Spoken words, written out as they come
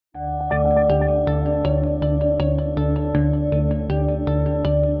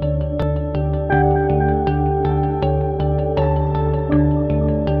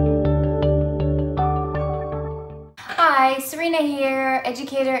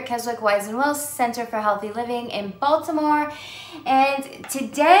educator at Keswick Wise & Wills Center for Healthy Living in Baltimore. And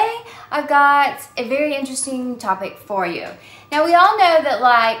today I've got a very interesting topic for you. Now we all know that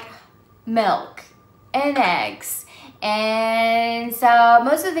like milk and eggs and so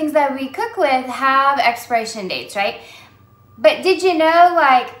most of the things that we cook with have expiration dates, right? But did you know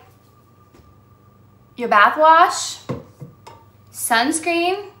like your bath wash,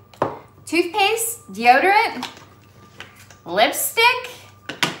 sunscreen, toothpaste, deodorant, lipstick,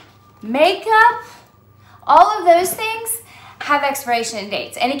 makeup, all of those things have expiration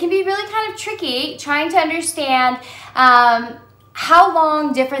dates. And it can be really kind of tricky trying to understand how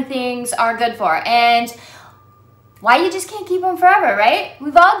long different things are good for and why you just can't keep them forever, right?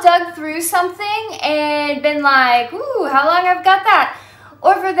 We've all dug through something and been like, ooh, how long I've got that?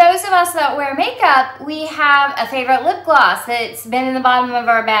 Or for those of us that wear makeup, we have a favorite lip gloss that's been in the bottom of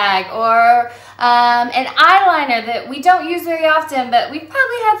our bag, or an eyeliner that we don't use very often, but we've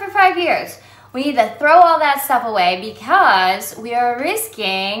probably had for 5 years. We need to throw all that stuff away because we are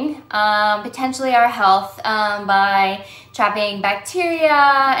risking potentially our health by trapping bacteria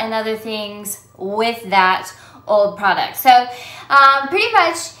and other things with that old product. So pretty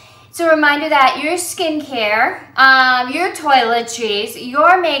much it's a reminder that your skincare, your toiletries,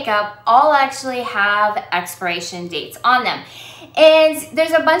 your makeup all actually have expiration dates on them. And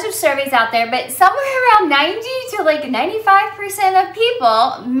there's a bunch of surveys out there, but somewhere around 90 to like 95% of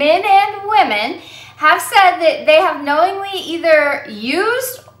people, men and women, have said that they have knowingly either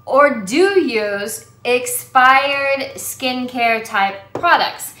used or do use expired skincare type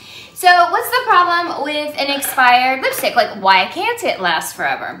products. So what's the problem with an expired lipstick? Like, why can't it last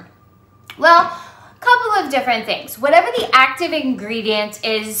forever? Well, a couple of different things. Whatever the active ingredient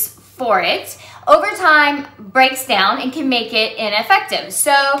is for it, over time breaks down and can make it ineffective.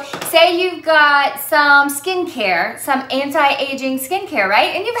 So say you've got some skincare, some anti-aging skincare,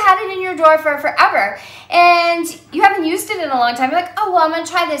 right? And you've had it in your drawer for forever and you haven't used it in a long time. You're like, oh, well, I'm gonna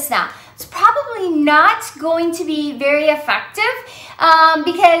try this now. It's probably not going to be very effective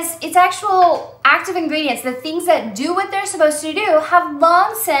because its actual active ingredients, the things that do what they're supposed to do, have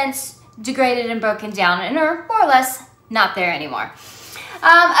long since degraded and broken down and are more or less not there anymore.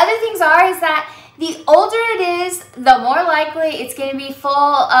 Other things is that the older it is, the more likely it's going to be full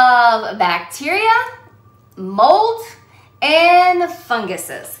of bacteria, mold, and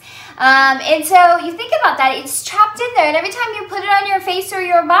funguses. And so you think about that, it's trapped in there, and every time you put it on your face or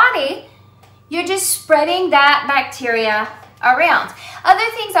your body, you're just spreading that bacteria around. Other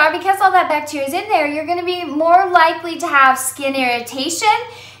things are, because all that bacteria is in there, you're going to be more likely to have skin irritation.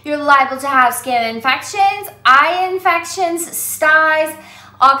 You're liable to have skin infections, eye infections, styes,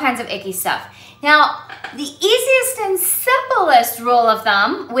 all kinds of icky stuff. Now, the easiest and simplest rule of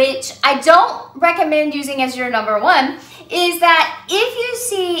thumb, which I don't recommend using as your number one, is that if you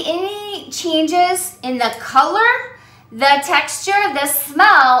see any changes in the color, the texture, the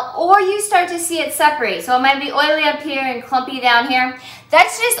smell, or you start to see it separate, so it might be oily up here and clumpy down here,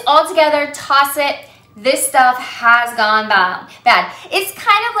 that's just altogether toss it. This stuff has gone bad. It's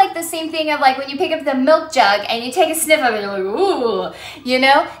kind of like the same thing of like when you pick up the milk jug and you take a sniff of it and you're like, ooh, you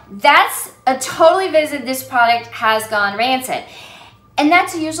know, that's a totally visit. This product has gone rancid. And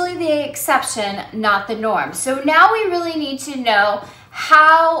that's usually the exception, not the norm. So now we really need to know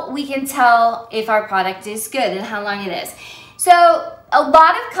how we can tell if our product is good and how long it is. So a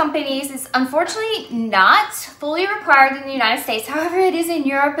lot of companies, it's unfortunately not fully required in the United States, however it is in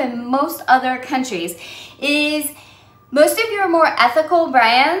Europe and most other countries, is most of your more ethical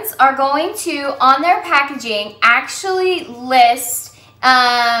brands are going to, on their packaging, actually list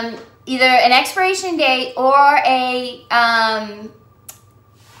either an expiration date or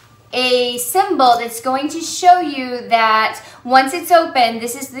a symbol that's going to show you that once it's open,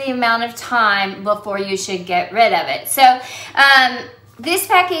 this is the amount of time before you should get rid of it. So this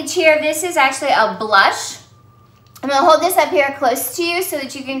package here, this is actually a blush. I'm gonna hold this up here close to you so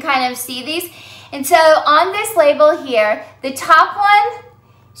that you can kind of see these. And so on this label here, the top one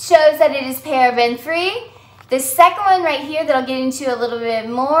shows that it is paraben free. The second one right here that I'll get into a little bit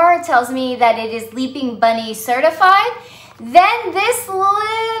more tells me that it is Leaping Bunny certified. Then this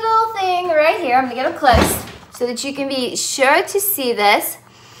little thing right here, I'm gonna get up close so that you can be sure to see this.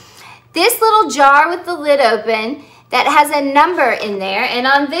 This little jar with the lid open that has a number in there, and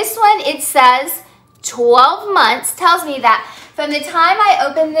on this one it says 12 months, tells me that from the time I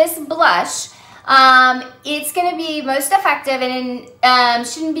open this blush, it's gonna be most effective and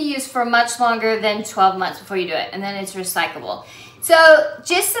shouldn't be used for much longer than 12 months before you do it, and then it's recyclable. So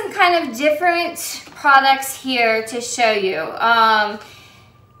just some kind of different products here to show you.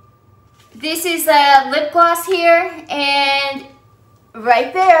 This is a lip gloss here, and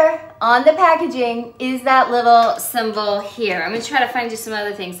right there on the packaging is that little symbol here. I'm gonna try to find you some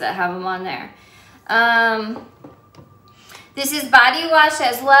other things that have them on there. This is body wash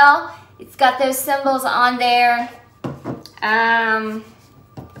as well. It's got those symbols on there.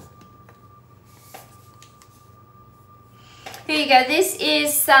 Here you go. This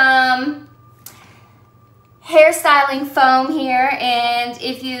is some hairstyling foam here, and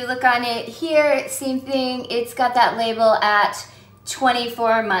if you look on it here, same thing. It's got that label at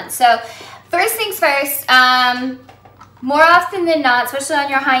 24 months. So first things first, more often than not, especially on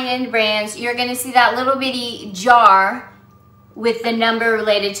your high-end brands, you're going to see that little bitty jar with the number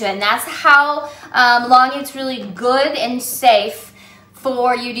related to it, and that's how long it's really good and safe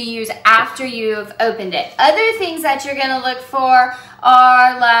for you to use after you've opened it. Other things that you're going to look for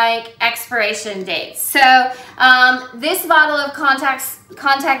are like expiration dates. So this bottle of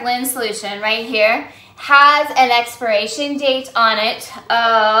contact lens solution right here has an expiration date on it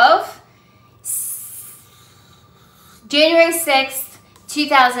of January 6th,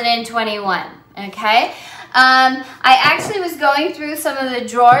 2021, okay? I actually was going through some of the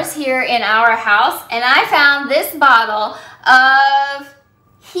drawers here in our house, and I found this bottle of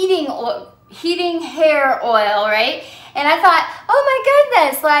heating hair oil, right? And I thought, oh my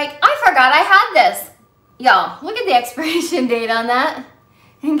goodness, like I forgot I had this. Y'all, look at the expiration date on that,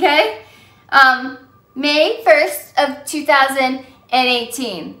 okay? May 1st of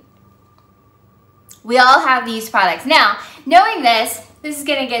 2018. We all have these products. Now, knowing this is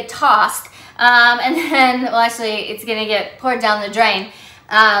gonna get tossed, and then, well actually, it's gonna get poured down the drain,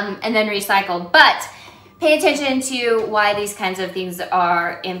 and then recycled. But pay attention to why these kinds of things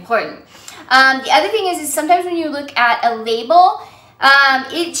are important. The other thing is sometimes when you look at a label,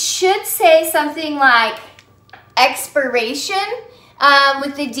 it should say something like expiration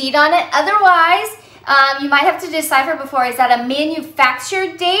with the date on it. Otherwise, you might have to decipher before, is that a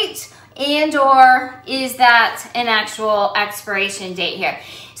manufactured date and or is that an actual expiration date here?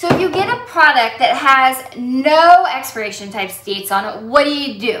 So if you get a product that has no expiration type dates on it, what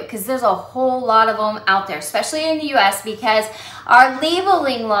do? Because there's a whole lot of them out there, especially in the US, because our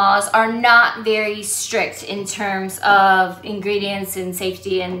labeling laws are not very strict in terms of ingredients and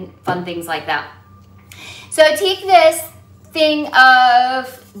safety and fun things like that. So take this thing of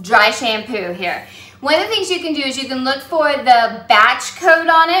dry shampoo here. One of the things you can do is you can look for the batch code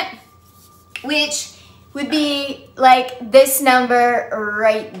on it, which would be like this number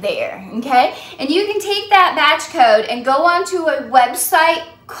right there, okay? And you can take that batch code and go onto a website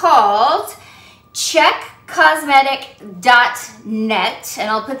called checkcosmetic.net, and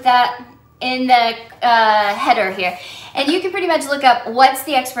I'll put that in the header here. And you can pretty much look up what's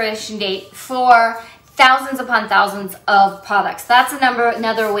the expiration date for thousands upon thousands of products. That's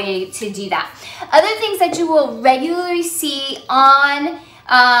another way to do that. Other things that you will regularly see on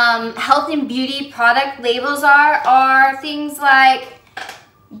health and beauty product labels are things like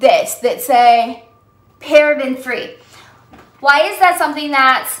this that say paraben free. Why is that something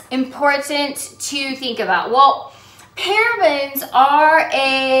that's important to think about? Well, parabens are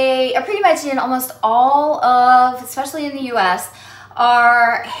pretty much in almost all of, especially in the US,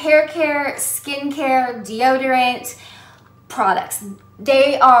 are hair care, skin care, deodorant products.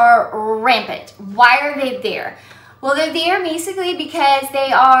 They are rampant. Why are they there? Well, they're there basically because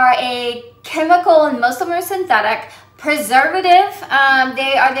they are a chemical, and most of them are synthetic, preservative.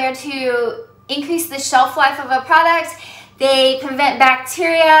 They are there to increase the shelf life of a product. They prevent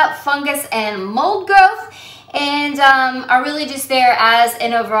bacteria, fungus, and mold growth, and are really just there as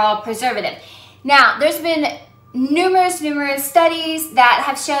an overall preservative. Now, there's been numerous studies that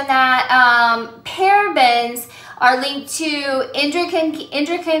have shown that parabens are linked to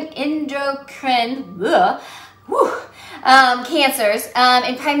cancers,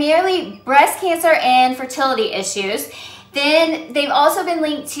 and primarily breast cancer and fertility issues. Then they've also been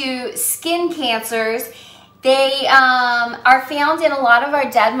linked to skin cancers. They are found in a lot of our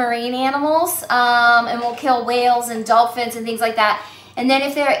dead marine animals, and will kill whales and dolphins and things like that. And then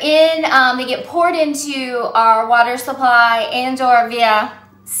if they're in, they get poured into our water supply and or via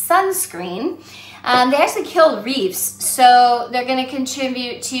sunscreen. They actually kill reefs, so they're going to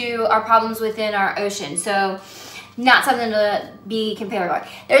contribute to our problems within our ocean. So not something to be compared with.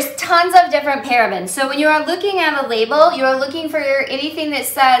 There's tons of different parabens. So when you are looking at a label, you are looking for anything that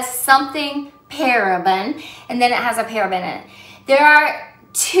says something paraben, and then it has a paraben in it. There are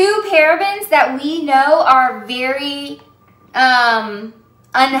two parabens that we know are very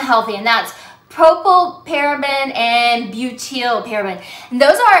unhealthy, and that's propylparaben and butylparaben. And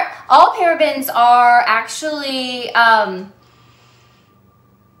those are, all parabens are actually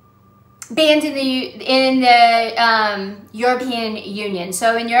banned in the European Union.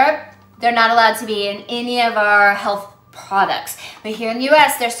 So in Europe, they're not allowed to be in any of our health products. But here in the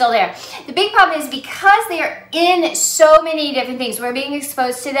US, they're still there. The big problem is because they are in so many different things, we're being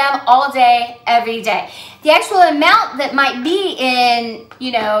exposed to them all day, every day. The actual amount that might be in,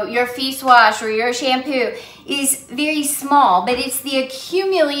 you know, your face wash or your shampoo is very small, but it's the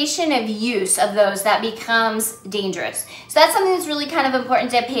accumulation of use of those that becomes dangerous. So that's something that's really kind of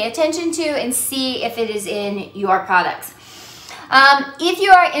important to pay attention to and see if it is in your products. If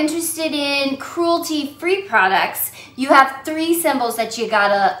you are interested in cruelty-free products, you have 3 symbols that you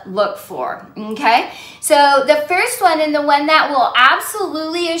gotta look for, okay? So the first one, and the one that will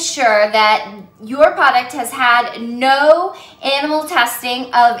absolutely assure that your product has had no animal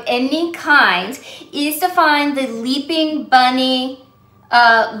testing of any kind, is to find the Leaping Bunny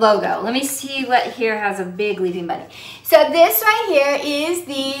logo. Let me see what here has a big Leaping Bunny. So this right here is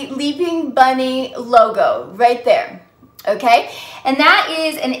the Leaping Bunny logo right there. Okay, and that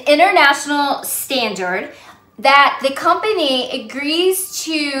is an international standard that the company agrees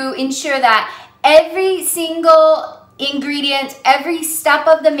to ensure that every single ingredient, every step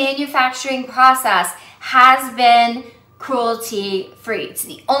of the manufacturing process has been cruelty-free. It's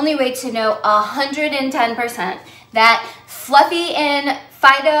the only way to know 110% that Fluffy and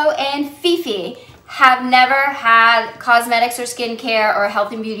Fido and Fifi have never had cosmetics or skincare or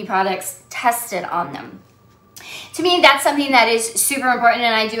health and beauty products tested on them. To me, that's something that is super important,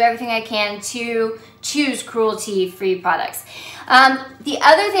 and I do everything I can to choose cruelty-free products. The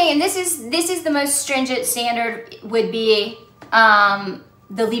other thing, and this is the most stringent standard, would be the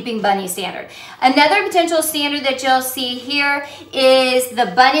Leaping Bunny standard. Another potential standard that you'll see here is the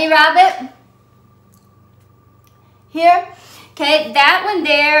Bunny Rabbit. Here. Okay, that one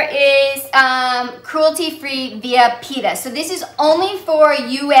there is cruelty-free via PETA. So this is only for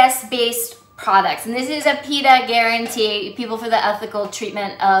US-based products, and this is a PETA guarantee, People for the Ethical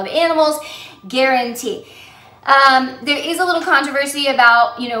Treatment of Animals guarantee. There is a little controversy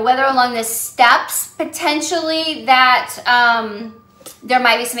about, you know, whether along the steps potentially that there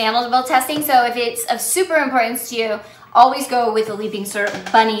might be some animal testing. So if it's of super importance to you, always go with the Leaping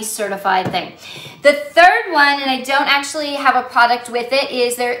Bunny certified thing. The third one, and I don't actually have a product with it,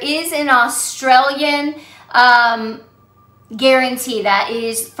 is there is an Australian guarantee that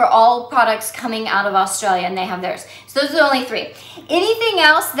is for all products coming out of Australia, and they have theirs. So those are the only 3. Anything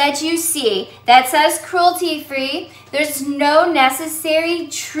else that you see that says cruelty-free, there's no necessary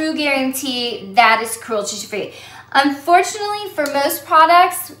true guarantee that is cruelty-free. Unfortunately, for most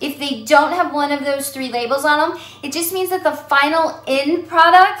products, if they don't have one of those 3 labels on them, it just means that the final end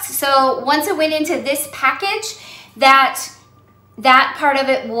product, so once it went into this package, that part of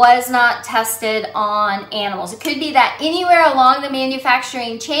it was not tested on animals. It could be that anywhere along the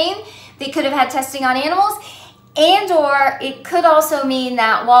manufacturing chain, they could have had testing on animals, and or it could also mean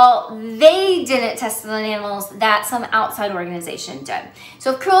that while they didn't test it on animals, that some outside organization did.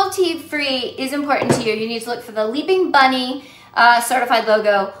 So if cruelty-free is important to you, you need to look for the Leaping Bunny certified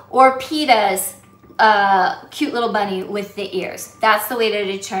logo or PETA's cute little bunny with the ears. That's the way to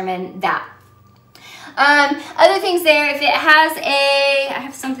determine that. Other things there, if it has I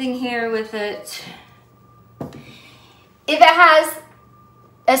have something here with it. If it has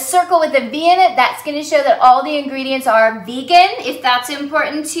a circle with a V in it, that's going to show that all the ingredients are vegan, if that's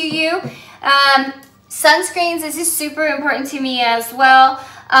important to you. Sunscreens, this is super important to me as well.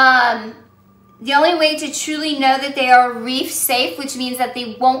 The only way to truly know that they are reef safe, which means that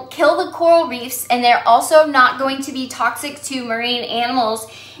they won't kill the coral reefs and they're also not going to be toxic to marine animals,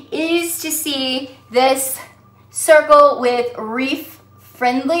 is to see this circle with reef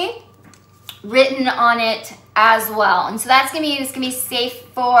friendly written on it as well. And so that's gonna be safe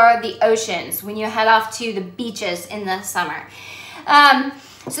for the oceans when you head off to the beaches in the summer.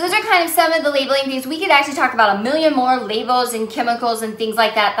 So those are kind of some of the labeling things. We could actually talk about a million more labels and chemicals and things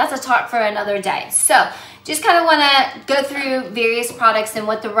like that. That's a talk for another day. So just kind of want to go through various products and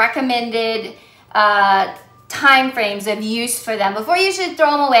what the recommended time frames of use for them before you should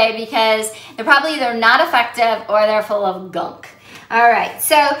throw them away, because they're probably either not effective or they're full of gunk. All right,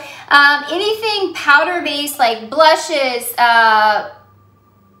 so anything powder-based like blushes,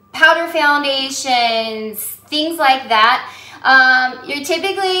 powder foundations, things like that, you're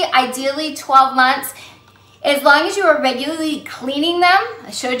typically, ideally 12 months. As long as you are regularly cleaning them,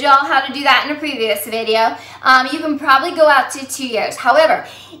 I showed you all how to do that in a previous video, you can probably go out to 2 years. However,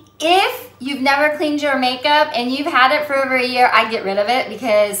 if you've never cleaned your makeup and you've had it for over a year, I'd get rid of it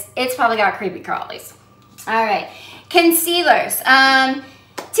because it's probably got creepy crawlies. All right, concealers.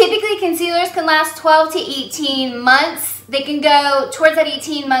 Typically concealers can last 12 to 18 months. They can go towards that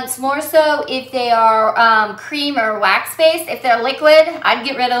 18 months more so if they are cream or wax based. If they're liquid, I'd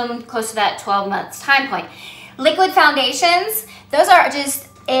get rid of them close to that 12 months time point. Liquid foundations, those are just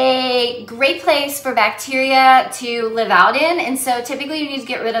a great place for bacteria to live out in, and so typically you need to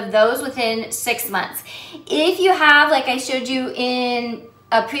get rid of those within 6 months. If you have, like I showed you in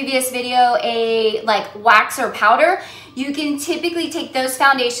a previous video, a like wax or powder, you can typically take those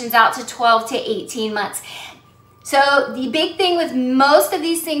foundations out to 12 to 18 months. So the big thing with most of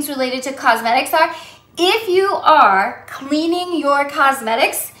these things related to cosmetics are, if you are cleaning your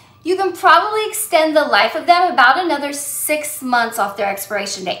cosmetics, you can probably extend the life of them about another 6 months off their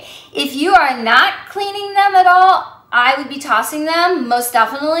expiration date. If you are not cleaning them at all, I would be tossing them most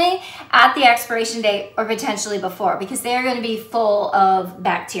definitely at the expiration date or potentially before, because they're going to be full of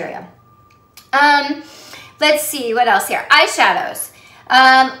bacteria. Let's see what else here. Eyeshadows.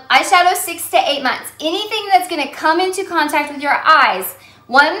 Eyeshadows 6 to 8 months. Anything that's going to come into contact with your eyes.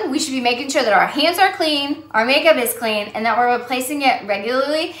 One, we should be making sure that our hands are clean, our makeup is clean, and that we're replacing it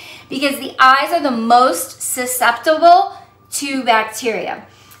regularly, because the eyes are the most susceptible to bacteria.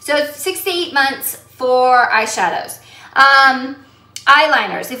 So 6 to 8 months for eyeshadows.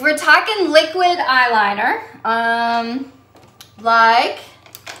 Eyeliners. If we're talking liquid eyeliner, like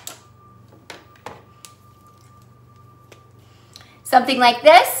something like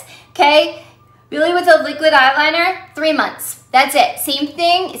this, okay? Really with a liquid eyeliner, 3 months. That's it. Same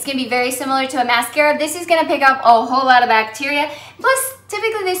thing. It's going to be very similar to a mascara. This is going to pick up a whole lot of bacteria. Plus,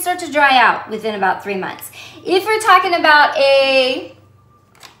 typically they start to dry out within about 3 months. If we're talking about a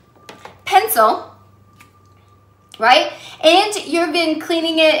pencil, right? And you've been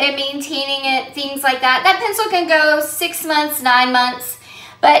cleaning it and maintaining it, things like that. That pencil can go 6 months, 9 months.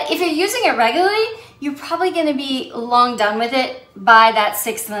 But if you're using it regularly, you're probably going to be long done with it by that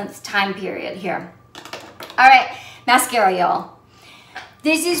 6 month time period here. All right, mascara, y'all.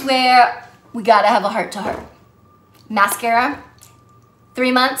 This is where we got to have a heart to heart. Mascara,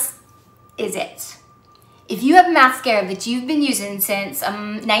 3 months is it. If you have mascara that you've been using since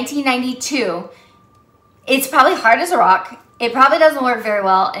 1992, it's probably hard as a rock. It probably doesn't work very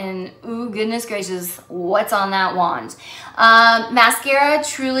well, and ooh, goodness gracious, what's on that wand? Mascara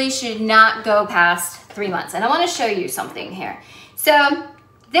truly should not go past 3 months, and I want to show you something here. So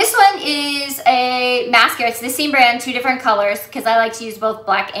this one is a mascara. It's the same brand, 2 different colors, because I like to use both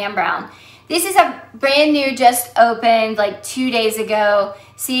black and brown. This is a brand new, just opened like 2 days ago.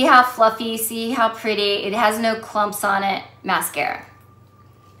 See how fluffy, see how pretty. It has no clumps on it, mascara.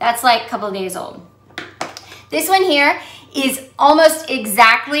 That's like a couple of days old. This one here is almost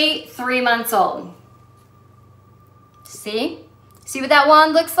exactly 3 months old. See? See what that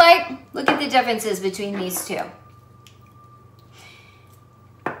wand looks like? Look at the differences between these two.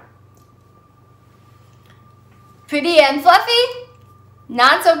 Pretty and fluffy?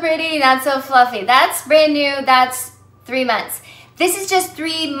 Not so pretty, not so fluffy. That's brand new, that's 3 months. This is just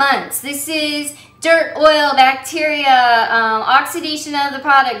 3 months. This is dirt, oil, bacteria, oxidation of the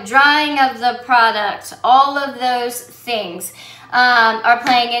product, drying of the product, all of those things are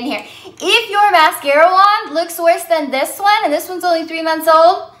playing in here. If your mascara wand looks worse than this one, and this one's only 3 months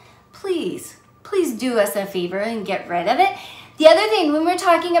old, please do us a favor and get rid of it. The other thing when we're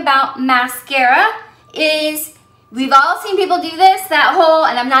talking about mascara is, we've all seen people do this, that whole,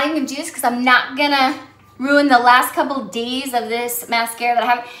 and I'm not even gonna do this because I'm not gonna ruin the last couple days of this mascara that I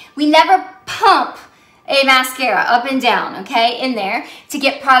have. We never pump a mascara up and down, okay, in there to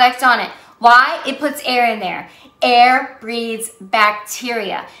get product on it. Why? It puts air in there. Air breeds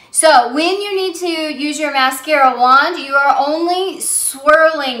bacteria. So when you need to use your mascara wand, you are only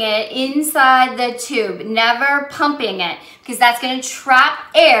swirling it inside the tube, never pumping it, because that's going to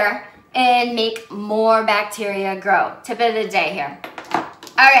trap air and make more bacteria grow. Tip of the day here. All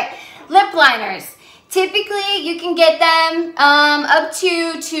right, lip liners. Typically, you can get them up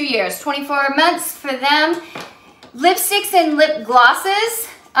to 2 years, 24 months for them. Lipsticks and lip glosses,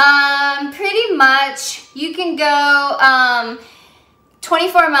 pretty much you can go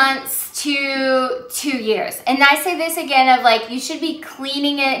 24 months to 2 years. And I say this again of like, you should be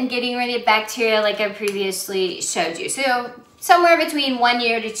cleaning it and getting rid of bacteria like I previously showed you. So somewhere between 1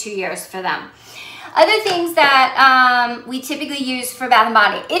 year to 2 years for them. Other things that we typically use for Bath &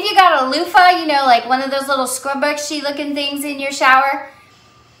 Body. If you got a loofah, you know, like one of those little scrubbuxy looking things in your shower,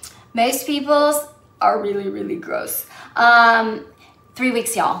 most people's are really, really gross. 3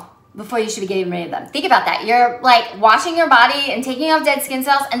 weeks, y'all, before you should be getting rid of them. Think about that. You're like washing your body and taking off dead skin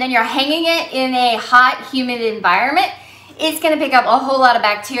cells, and then you're hanging it in a hot, humid environment. It's gonna pick up a whole lot of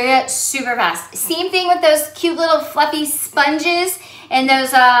bacteria super fast. Same thing with those cute little fluffy sponges and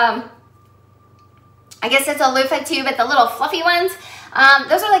those I guess it's a loofah too, but the little fluffy ones,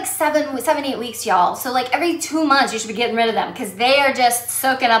 those are like 7-8 weeks, y'all. So like every 2 months you should be getting rid of them because they are just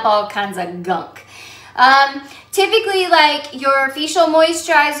soaking up all kinds of gunk. Typically like your facial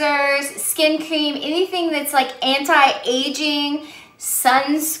moisturizers, skin cream, anything that's like anti-aging,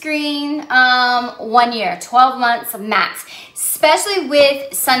 sunscreen, 1 year, 12 months max, especially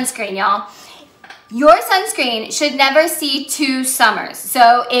with sunscreen, y'all. Your sunscreen should never see 2 summers.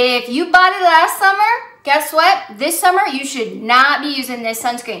 So if you bought it last summer, guess what? This summer, you should not be using this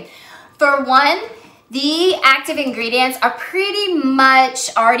sunscreen. For one, the active ingredients are pretty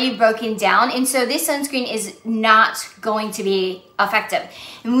much already broken down, and so this sunscreen is not going to be effective.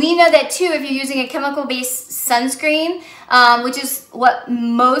 And we know that too, if you're using a chemical-based sunscreen, which is what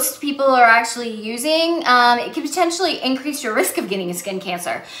most people are actually using, it can potentially increase your risk of getting a skin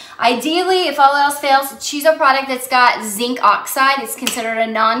cancer. Ideally, if all else fails, choose a product that's got zinc oxide. It's considered a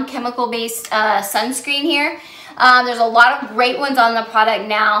non-chemical based sunscreen here. There's a lot of great ones on the product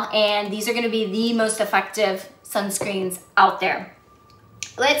now, and these are going to be the most effective sunscreens out there.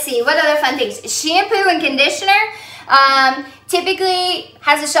 Let's see, what other fun things? Shampoo and conditioner typically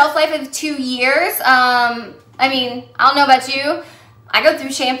has a shelf life of 2 years. I mean, I don't know about you. I go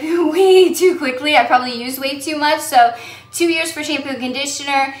through shampoo way too quickly. I probably use way too much. So 2 years for shampoo and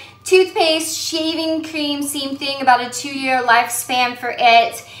conditioner. Toothpaste, shaving cream, same thing, about a 2-year lifespan for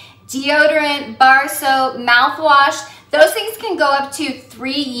it. Deodorant, bar soap, mouthwash, those things can go up to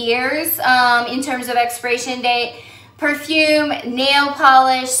 3 years in terms of expiration date. Perfume, nail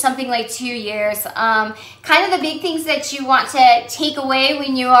polish, something like 2 years. Kind of the big things that you want to take away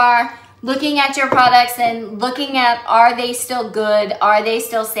when you are looking at your products and looking at, are they still good, are they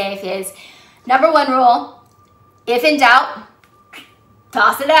still safe, is number 1 rule, if in doubt,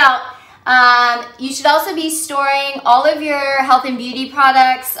 toss it out. You should also be storing all of your health and beauty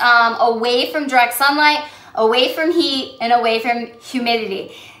products away from direct sunlight, away from heat, and away from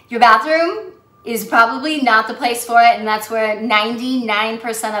humidity. Your bathroom is probably not the place for it, and that's where 99%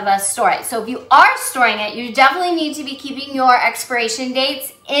 of us store it. So if you are storing it, you definitely need to be keeping your expiration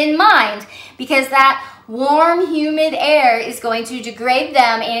dates in mind, because that warm, humid air is going to degrade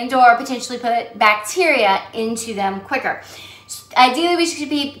them and or potentially put bacteria into them quicker. Ideally, we should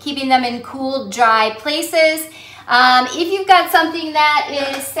be keeping them in cool, dry places. If you've got something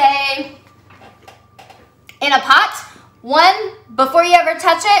that is, say, in a pot, 1, before you ever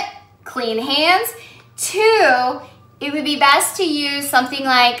touch it, clean hands. 2, it would be best to use something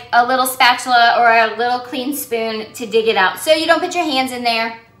like a little spatula or a little clean spoon to dig it out, so you don't put your hands in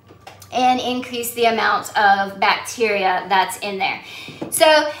there and increase the amount of bacteria that's in there.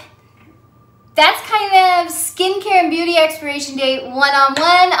 So that's kind of skincare and beauty expiration date 101.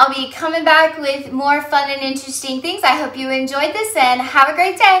 I'll be coming back with more fun and interesting things. I hope you enjoyed this and have a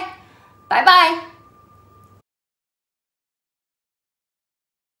great day. Bye-bye.